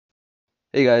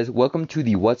Hey guys, welcome to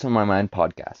the What's on My Mind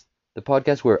podcast, the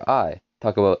podcast where I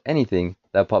talk about anything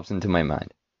that pops into my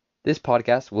mind. This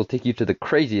podcast will take you to the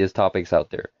craziest topics out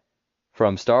there,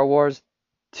 from Star Wars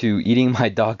to eating my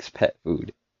dog's pet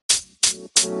food.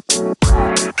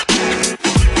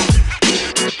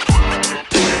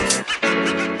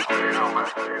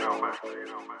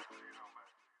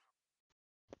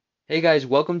 Hey guys,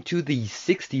 welcome to the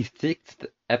 66th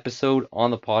episode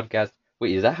on the podcast.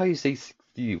 Wait, is that how you say 60?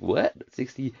 What?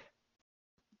 60?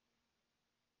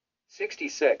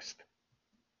 66th.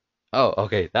 Oh,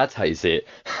 okay, that's how you say it.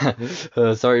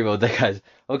 Sorry about that, guys.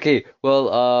 Okay,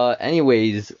 well,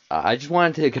 anyways, I just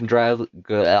wanted to congratulate.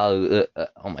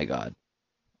 Oh my God,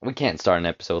 we can't start an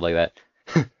episode like that.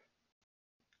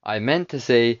 I meant to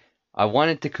say I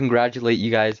wanted to congratulate you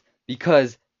guys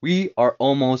because we are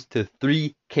almost to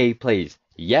 3K plays.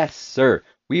 Yes, sir.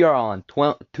 We are on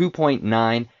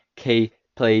 2.9K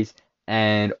plays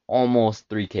and almost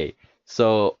 3K.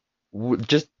 So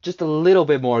just a little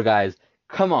bit more, guys.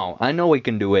 Come on, I know we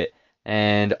can do it.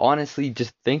 And honestly,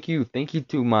 just thank you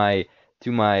to my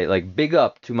like big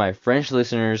up to my French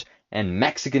listeners and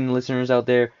Mexican listeners out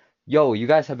there. Yo, you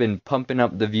guys have been pumping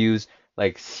up the views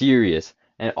like serious.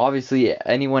 And obviously,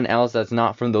 anyone else that's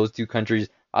not from those two countries,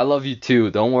 I love you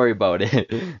too. Don't worry about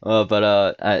it.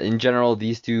 But in general,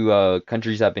 these two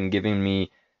countries have been giving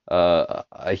me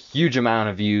a huge amount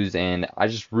of views, and I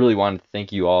just really wanted to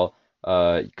thank you all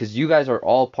because you guys are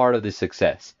all part of this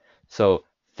success. So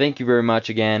thank you very much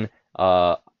again.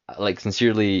 Like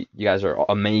sincerely, you guys are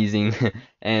amazing,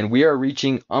 and we are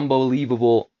reaching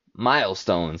unbelievable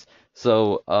milestones.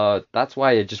 So that's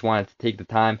why I just wanted to take the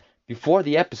time before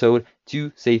the episode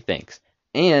to say thanks.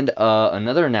 And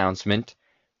another announcement,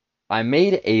 I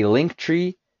made a link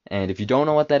tree, and if you don't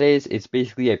know what that is, it's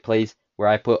basically a place where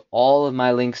I put all of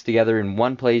my links together in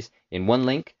one place, in one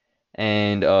link,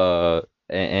 and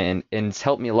it's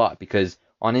helped me a lot because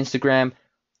on Instagram,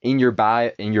 in your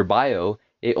bio,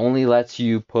 it only lets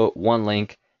you put one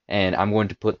link, and I'm going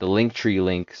to put the link tree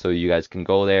link so you guys can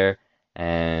go there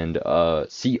and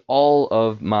see all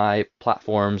of my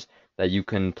platforms that you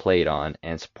can play it on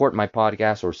and support my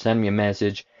podcast or send me a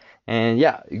message. And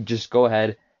yeah, just go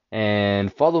ahead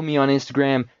and follow me on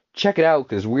Instagram. Check it out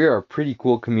because we are a pretty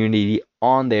cool community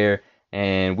on there,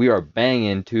 and we are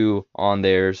banging too on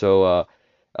there. So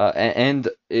and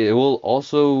it will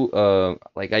also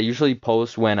like I usually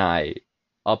post when I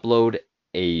upload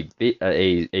a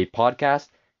podcast,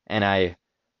 and I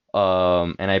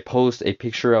post a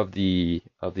picture of the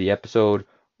episode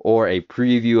or a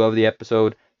preview of the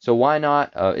episode. So why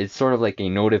not? It's sort of like a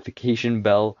notification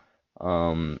bell.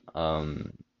 Um,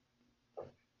 um,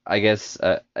 I guess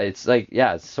it's like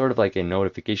yeah, it's sort of like a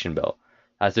notification bell,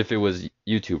 as if it was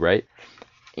YouTube, right?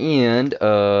 And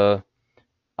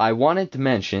I wanted to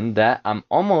mention that I'm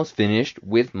almost finished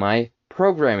with my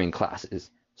programming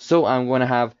classes. So I'm going to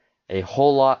have a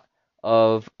whole lot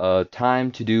of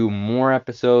time to do more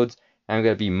episodes. I'm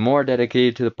going to be more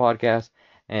dedicated to the podcast.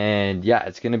 And yeah,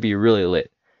 it's going to be really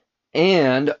lit.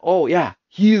 And oh, yeah,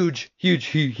 huge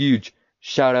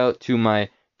shout out to my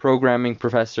programming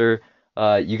professor.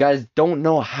 You guys don't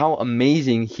know how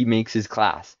amazing he makes his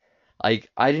class. Like,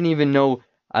 I didn't even know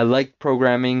I liked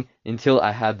programming until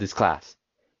I had this class.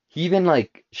 He even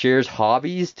like shares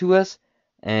hobbies to us,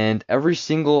 and every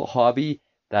single hobby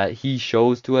that he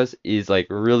shows to us is like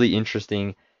really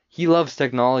interesting. He loves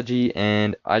technology,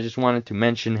 and I just wanted to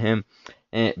mention him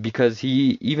because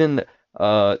he even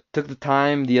took the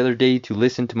time the other day to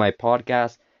listen to my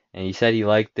podcast, and he said he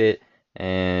liked it.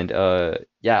 And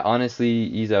yeah, honestly,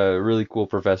 he's a really cool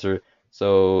professor.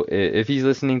 So if he's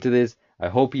listening to this, I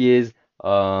hope he is.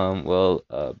 Well,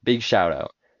 big shout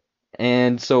out.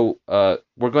 And so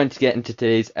we're going to get into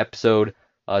today's episode.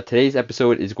 Today's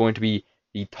episode is going to be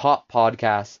the top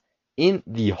podcasts in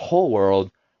the whole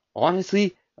world.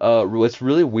 Honestly, what's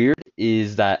really weird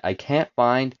is that I can't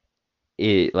find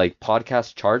a like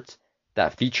podcast charts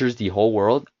that features the whole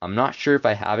world. I'm not sure if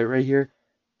I have it right here,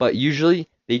 but usually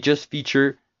they just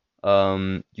feature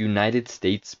United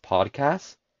States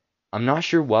podcasts. I'm not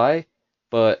sure why,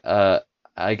 but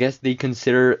I guess they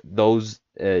consider those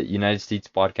United States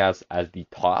podcasts as the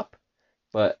top,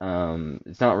 but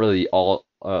it's not really all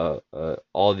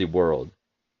the world.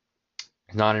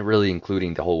 It's not really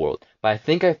including the whole world. But I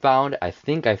think I found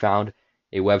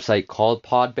a website called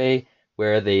Podbay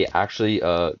where they actually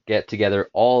get together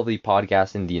all the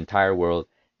podcasts in the entire world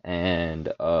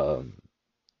and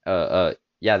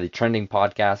yeah, the trending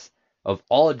podcasts of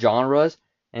all genres,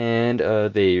 and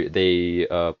they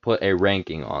put a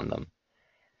ranking on them.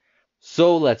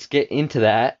 So let's get into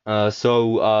that.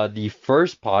 The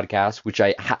first podcast, which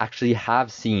I actually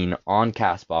have seen on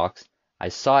Castbox, I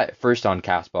saw it first on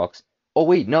Castbox. Oh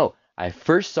wait, no, I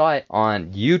first saw it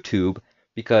on YouTube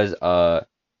because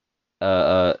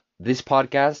this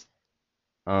podcast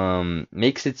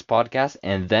makes its podcast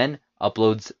and then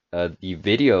uploads the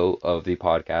video of the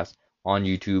podcast on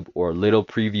YouTube or little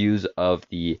previews of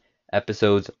the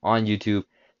episodes on YouTube.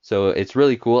 So it's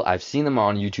really cool. I've seen them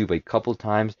on YouTube a couple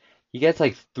times. He gets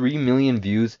like 3 million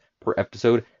views per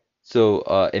episode.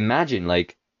 So imagine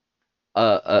like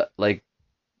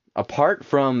apart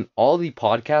from all the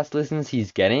podcast listens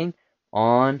he's getting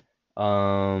on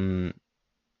um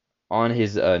on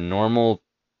his normal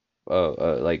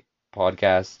like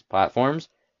podcast platforms,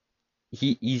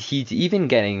 he's even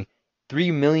getting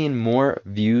 3 million more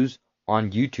views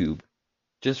on YouTube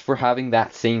just for having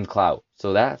that same clout.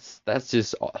 So that's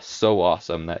just so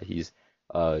awesome that he's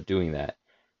doing that.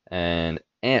 And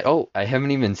oh, I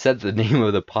haven't even said the name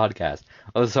of the podcast.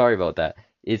 Oh, sorry about that.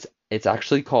 It's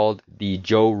actually called the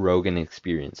Joe Rogan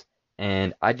Experience.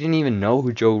 And I didn't even know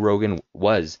who Joe Rogan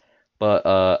was, but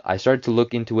I started to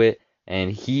look into it,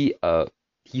 and he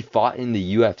fought in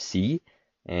the UFC,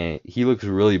 and he looks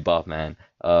really buff, man.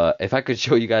 If I could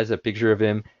show you guys a picture of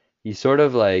him, he's sort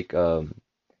of like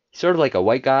a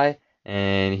white guy,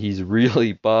 and he's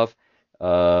really buff.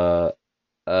 Uh,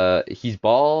 he's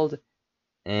bald,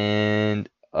 and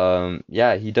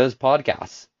yeah, he does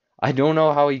podcasts. I don't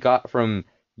know how he got from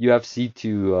UFC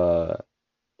to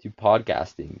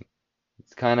podcasting.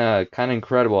 It's kind of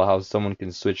incredible how someone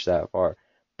can switch that far.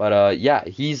 But yeah,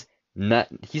 he's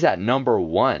at number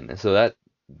one, so that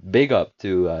big up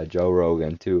to Joe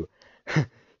Rogan too.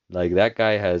 Like that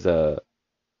guy has a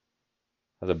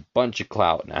bunch of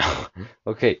clout now.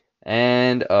 Okay,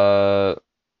 and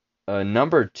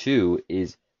number two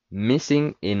is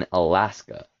Missing in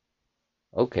Alaska.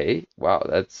 Okay, wow,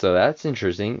 that's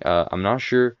interesting. I'm not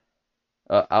sure.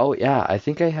 Oh yeah, I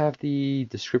think I have the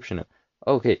description.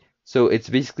 Okay, so it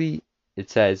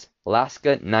says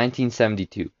Alaska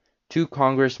 1972. Two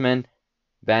congressmen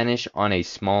vanish on a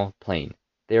small plane.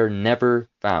 They are never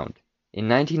found. In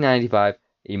 1995,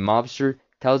 a mobster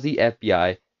tells the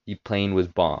FBI the plane was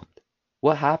bombed.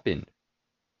 What happened?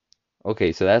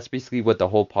 Okay, so that's basically what the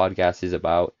whole podcast is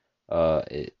about.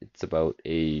 It's about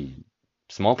a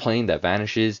small plane that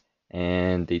vanishes,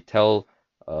 and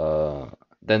uh,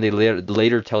 then they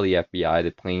later tell the FBI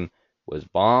the plane was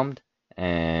bombed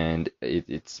and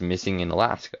it's missing in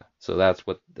Alaska. So that's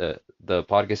what the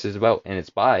podcast is about, and it's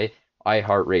by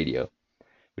iHeartRadio,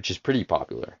 which is pretty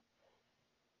popular.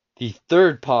 The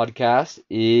third podcast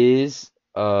is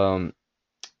I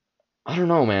don't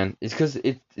know, man. It's because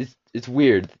it's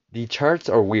weird. The charts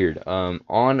are weird.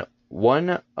 On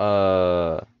one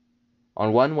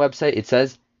website it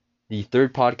says the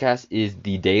third podcast is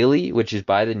The Daily, which is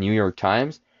by the New York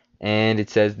Times, and it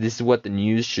says this is what the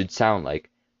news should sound like.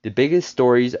 The biggest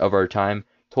stories of our time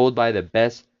told by the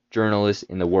best journalists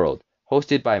in the world.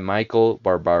 Hosted by Michael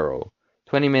Barbaro.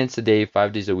 20 minutes a day,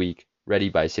 5 days a week, ready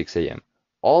by 6 a.m.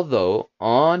 Although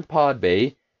on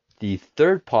Podbay, the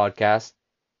third podcast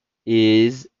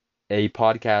is a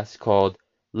podcast called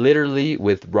Literally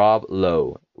with Rob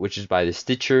Lowe, which is by the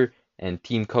Stitcher and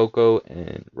Team Coco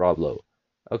and Rob Lowe.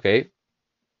 Okay.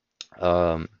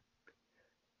 Um,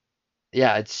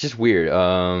 yeah, it's just weird.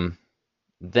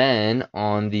 Then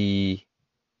on the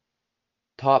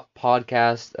top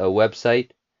podcast website,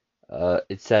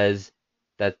 it says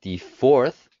that the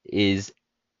fourth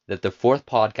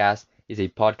podcast is a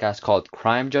podcast called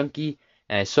Crime Junkie,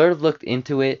 and I sort of looked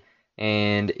into it,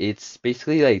 and it's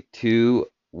basically like two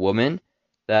women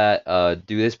that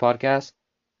do this podcast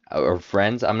or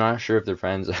friends. I'm not sure if they're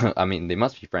friends. I mean, they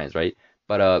must be friends, right?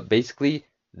 But basically,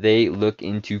 they look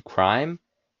into crime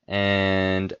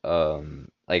and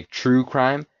like true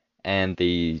crime, and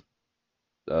they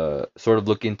sort of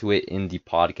look into it in the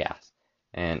podcast.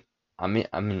 And I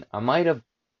might have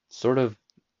sort of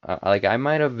like I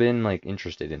might have been like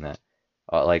interested in that.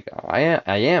 Like I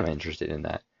am interested in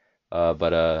that.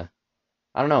 But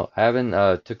I don't know. I haven't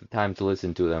took the time to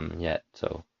listen to them yet.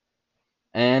 So,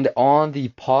 and on the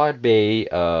Podbay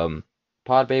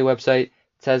website, it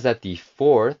says that the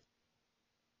fourth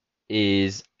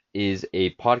is is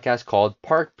a podcast called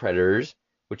Park Predators,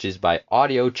 which is by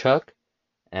Audio Chuck.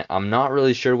 And I'm not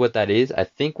really sure what that is. I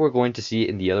think we're going to see it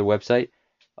in the other website.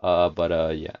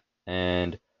 But yeah.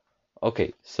 And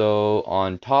okay, so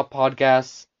on top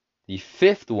podcasts, the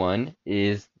fifth one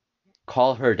is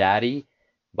Call Her Daddy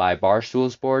by Barstool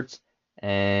Sports,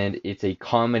 and it's a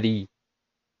comedy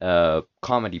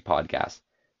podcast.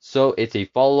 So it's a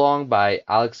follow along by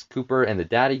Alex Cooper and the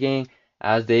Daddy Gang,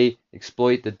 as they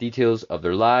exploit the details of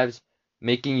their lives,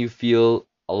 making you feel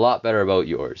a lot better about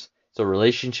yours. So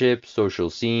relationships, social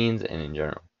scenes, and in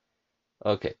general.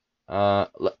 Okay. Why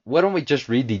don't we just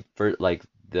read the for like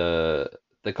the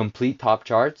complete top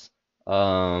charts,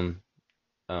 um,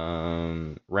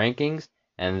 rankings,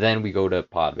 and then we go to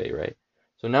Podbay, right?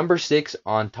 So number 6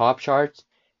 on top charts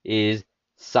is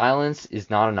 "Silence is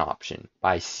Not an Option"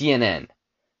 by CNN.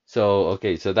 So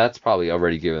okay, so that's probably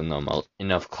already given them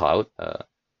enough clout.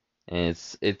 And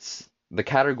it's the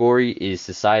category is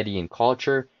society and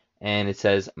culture, and it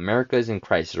says America is in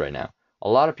crisis right now. A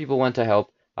lot of people want to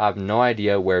help. I have no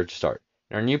idea where to start.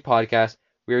 In our new podcast,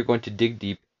 we are going to dig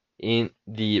deep in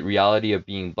the reality of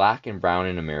being black and brown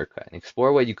in America and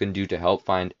explore what you can do to help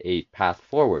find a path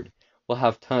forward. We'll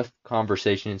have tough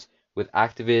conversations with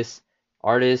activists,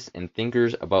 artists, and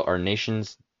thinkers about our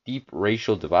nation's deep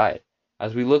racial divide.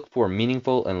 As we look for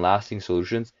meaningful and lasting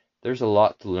solutions, there's a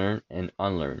lot to learn and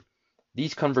unlearn.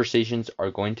 These conversations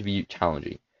are going to be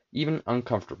challenging, even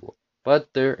uncomfortable,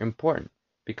 but they're important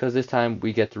because this time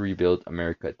we get to rebuild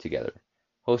America together.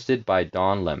 Hosted by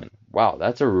Don Lemon. Wow,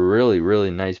 that's a really, really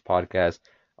nice podcast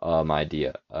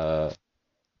idea.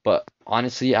 But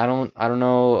honestly, I don't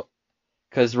know,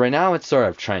 because right now it's sort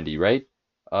of trendy, right?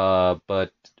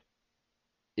 But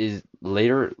is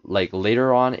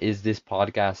later on, is this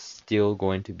podcast still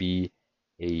going to be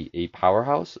a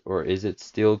powerhouse, or is it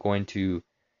still going to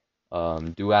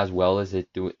do as well as it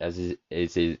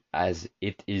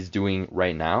is doing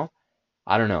right now?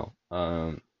 I don't know.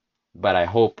 But I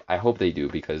hope they do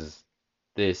because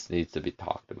this needs to be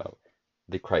talked about.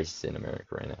 The crisis in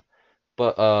America right now.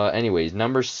 But anyways,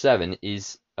 number 7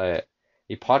 is a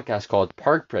podcast called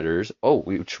Park Predators. Oh,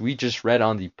 which we just read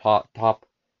on the top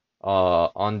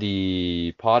on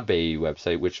the Podbay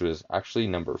website, which was actually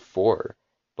number 4.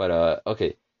 But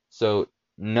okay, so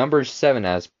number 7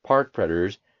 as Park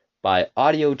Predators by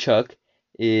Audio Chuck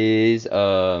is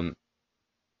I'm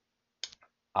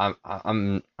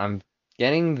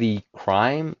getting the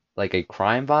crime, like a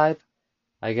crime vibe,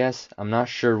 I guess. I'm not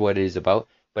sure what it is about,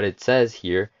 but it says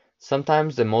here,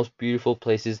 sometimes the most beautiful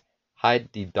places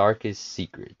hide the darkest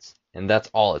secrets. And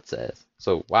that's all it says.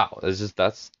 So wow,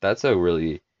 that's a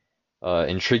really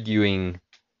intriguing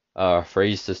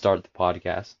phrase to start the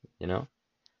podcast, you know?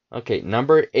 Okay,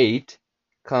 number 8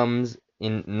 comes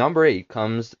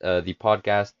the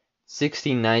podcast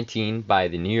 1619 by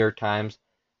the New York Times.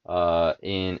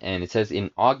 And it says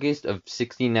in August of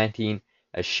 1619,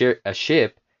 a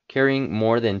ship carrying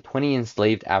more than 20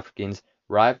 enslaved Africans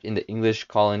arrived in the English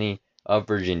colony of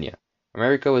Virginia.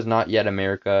 America was not yet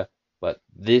America, but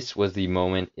this was the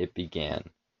moment it began.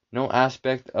 No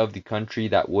aspect of the country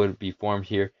that would be formed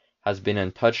here has been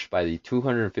untouched by the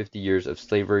 250 years of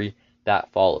slavery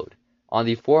that followed. On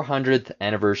the 400th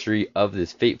anniversary of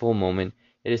this fateful moment,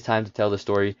 it is time to tell the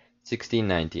story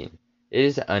 1619. It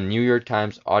is a New York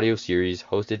Times audio series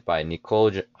hosted by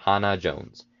Nicole Hannah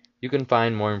Jones. You can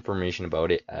find more information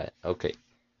about it at okay.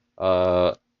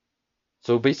 Uh,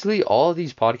 so basically, all of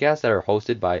these podcasts that are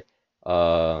hosted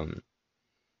um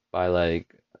by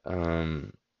like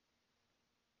um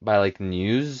by like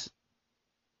news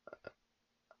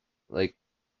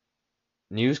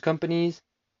companies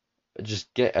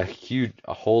just get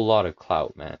a whole lot of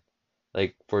clout, man.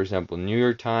 Like for example, New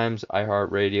York Times,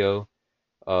 iHeartRadio,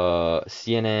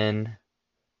 CNN,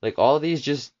 like all of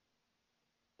these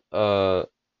uh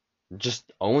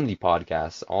just own the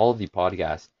podcasts, all of the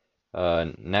podcast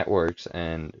networks,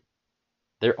 and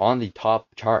they're on the top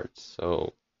charts.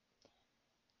 So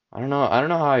I don't know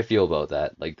how I feel about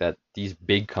that. Like that these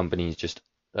big companies just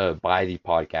buy the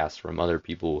podcasts from other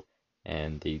people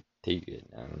and they take it.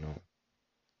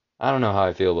 I don't know how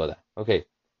I feel about that. Okay,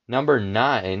 number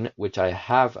 9, which I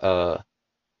have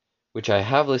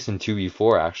listened to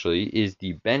before actually, is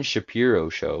the Ben Shapiro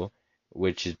show,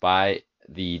 which is by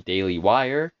the Daily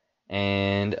Wire,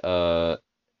 and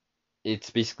it's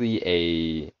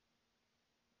basically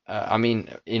I mean,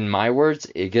 in my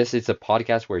words, I guess it's a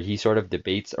podcast where he sort of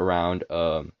debates around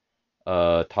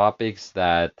topics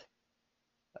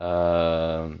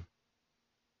um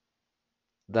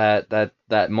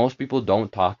that most people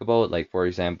don't talk about, like for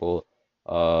example,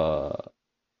 uh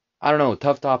I don't know,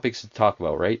 tough topics to talk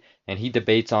about, right? And he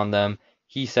debates on them.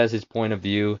 He says his point of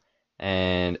view,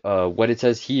 and what it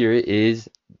says here is,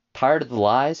 tired of the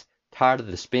lies, tired of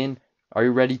the spin. Are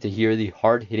you ready to hear the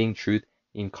hard-hitting truth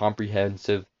in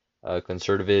comprehensive,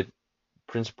 conservative,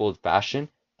 principled fashion?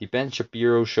 The Ben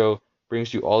Shapiro Show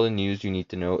brings you all the news you need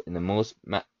to know in the most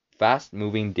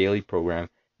fast-moving daily program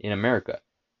in America.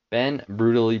 Ben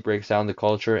brutally breaks down the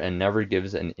culture and never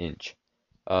gives an inch.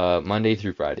 Monday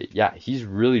through Friday. Yeah, he's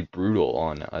really brutal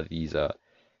on on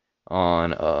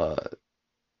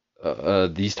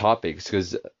these topics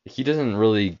because he doesn't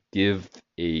really give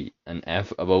an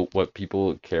F about what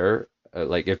people care,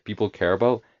 like if people care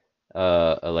about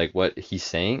like what he's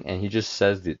saying, and he just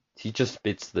says that he just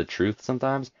spits the truth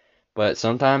sometimes, but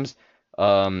sometimes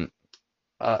um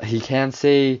he can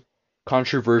say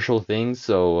controversial things,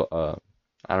 so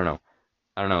I don't know.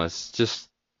 I don't know. It's just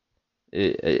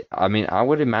I mean, I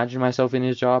would imagine myself in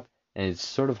his job, and it's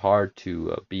sort of hard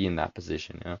to be in that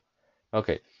position, you know?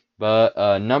 Okay,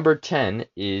 but number 10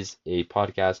 is a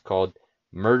podcast called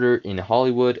Murder in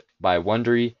Hollywood by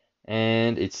Wondery,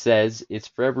 and it says it's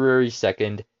February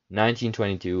 2nd,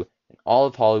 1922, and all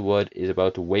of Hollywood is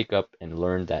about to wake up and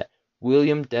learn that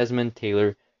William Desmond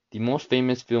Taylor, the most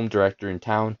famous film director in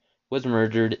town, was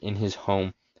murdered in his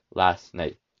home last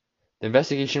night. The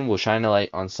investigation will shine a light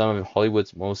on some of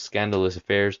Hollywood's most scandalous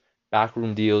affairs,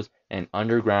 backroom deals, and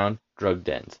underground drug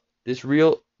dens. This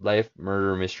real-life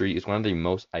murder mystery is one of the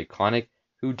most iconic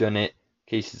whodunit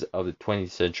cases of the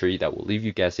 20th century that will leave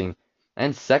you guessing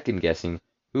and second-guessing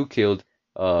who killed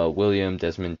William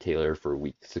Desmond Taylor for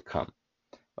weeks to come.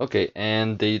 Okay,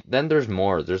 and then there's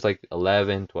more. There's like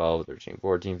 11, 12, 13,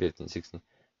 14, 15, 16.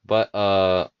 But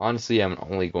honestly, I'm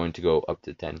only going to go up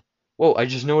to 10. Whoa, I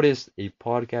just noticed a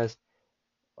podcast.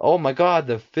 Oh my God,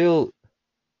 the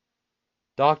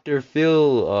Dr.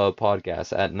 Phil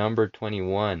podcast at number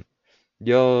 21.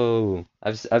 Yo,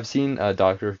 I've seen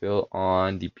Dr. Phil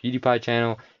on the PewDiePie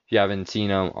channel. If you haven't seen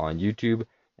him on YouTube,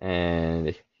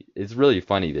 and it's really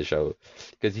funny the show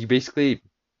because he's basically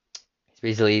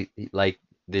like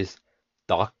this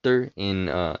doctor in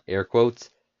air quotes,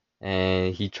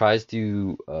 and he tries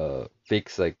to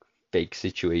fix like fake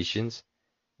situations.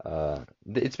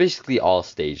 It's basically all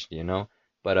staged, you know.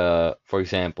 But for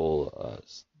example,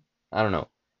 I don't know.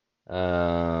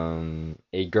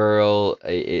 A girl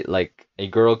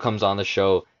comes on the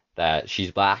show that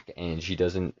she's black and she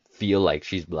doesn't feel like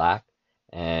she's black,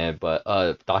 and but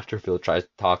Dr. Phil tries to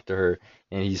talk to her,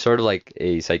 and he's sort of like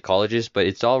a psychologist, but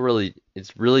it's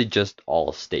really just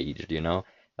all staged, you know.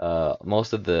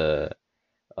 Most of the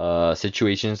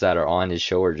situations that are on his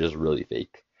show are just really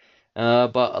fake.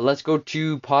 But let's go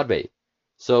to Podbay.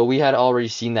 So we had already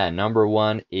seen that number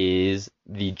one is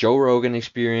the Joe Rogan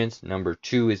Experience. Number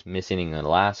two is Missing in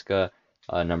Alaska.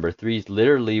 Number three is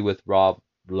Literally with Rob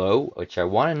Lowe, which I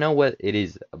want to know what it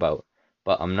is about,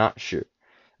 but I'm not sure.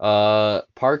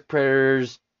 Park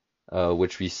Predators,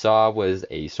 which we saw was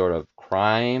a sort of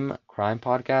crime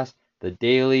podcast. The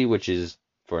Daily, which is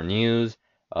for news.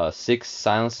 Six,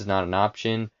 Silence is Not an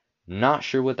Option. Not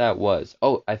sure what that was.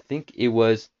 Oh, I think it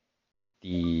was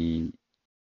the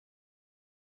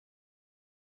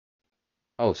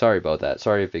oh, sorry about that.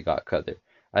 Sorry if it got cut there.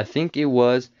 I think it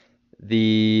was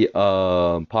the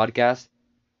podcast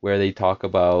where they talk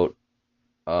about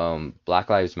Black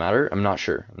Lives Matter. I'm not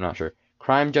sure. I'm not sure.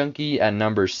 Crime Junkie at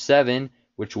number 7,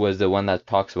 which was the one that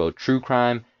talks about true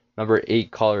crime. Number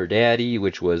 8, Call Her Daddy,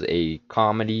 which was a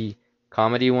comedy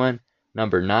one.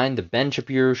 Number 9, The Ben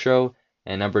Shapiro Show,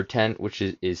 and number 10, which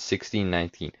is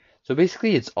 1619. So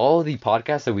basically, it's all the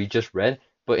podcasts that we just read,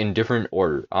 but in different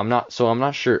order. I'm not sure. I'm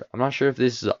not sure if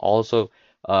this is also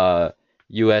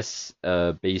US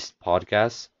based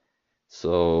podcasts.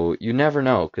 So you never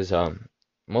know, because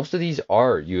most of these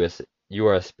are US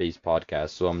based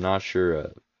podcasts. So I'm not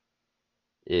sure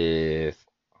if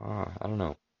I don't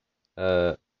know.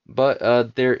 Uh,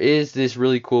 but there is this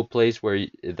really cool place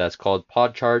that's called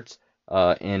Podcharts,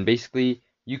 and basically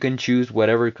you can choose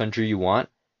whatever country you want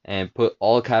and put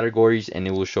all categories, and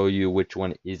it will show you which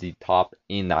one is the top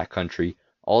in that country.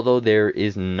 Although there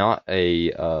is not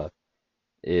there's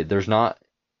not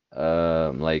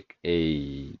like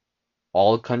a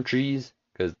all countries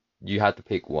because you have to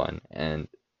pick one, and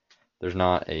there's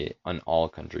not a on all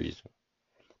countries.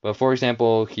 But for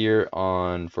example,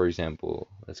 for example,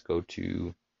 let's go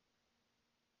to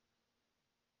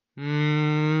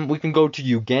we can go to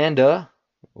Uganda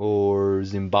or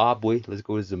Zimbabwe. Let's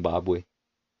go to Zimbabwe.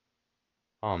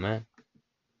 Oh man.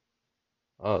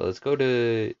 Oh, let's go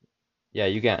to yeah,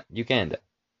 Uganda.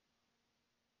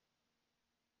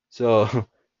 So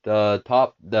the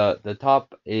top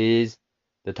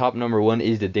number one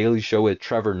is The Daily Show with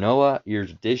Trevor Noah,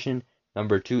 Ears Edition.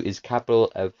 Number two is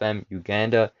Capital FM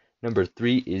Uganda. Number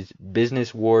three is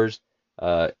Business Wars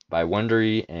by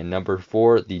Wondery, and number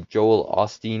four, the Joel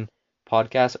Osteen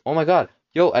podcast. Oh my God,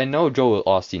 yo, I know Joel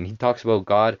Osteen. He talks about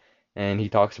God, and he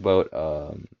talks about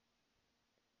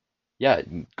yeah,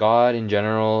 God in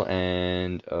general,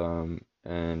 and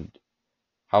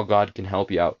how God can help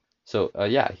you out. So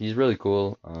yeah, he's really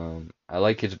cool. I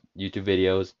like his YouTube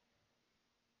videos.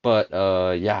 But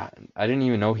yeah, I didn't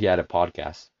even know he had a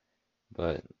podcast.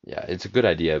 But yeah, it's a good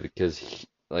idea because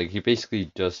he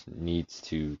basically just needs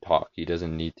to talk. He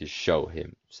doesn't need to show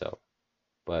himself.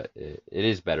 But it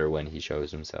is better when he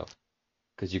shows himself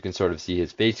because you can sort of see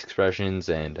his face expressions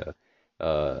and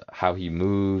how he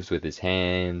moves with his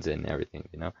hands and everything,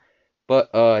 you know.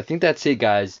 But I think that's it,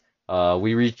 guys.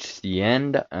 We reached the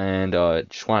end, and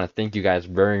just want to thank you guys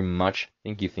very much.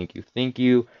 Thank you, thank you, thank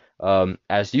you.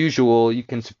 As usual, you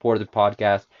can support the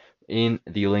podcast in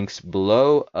the links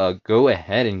below. Go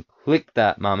ahead and click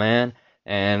that, my man,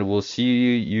 and we'll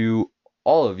see you,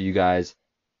 all of you guys.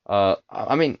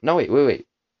 I mean, no, wait.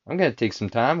 I'm gonna take some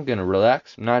time. I'm gonna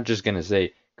relax. I'm not just gonna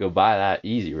say goodbye that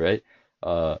easy, right?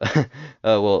 Well,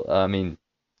 I mean,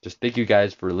 just thank you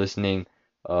guys for listening.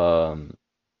 Um,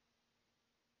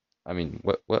 I mean,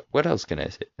 what else can I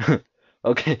say?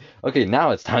 Okay,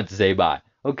 now it's time to say bye.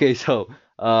 Okay, so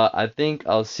I think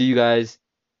I'll see you guys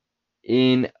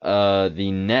in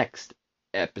the next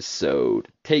episode.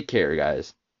 Take care,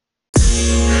 guys.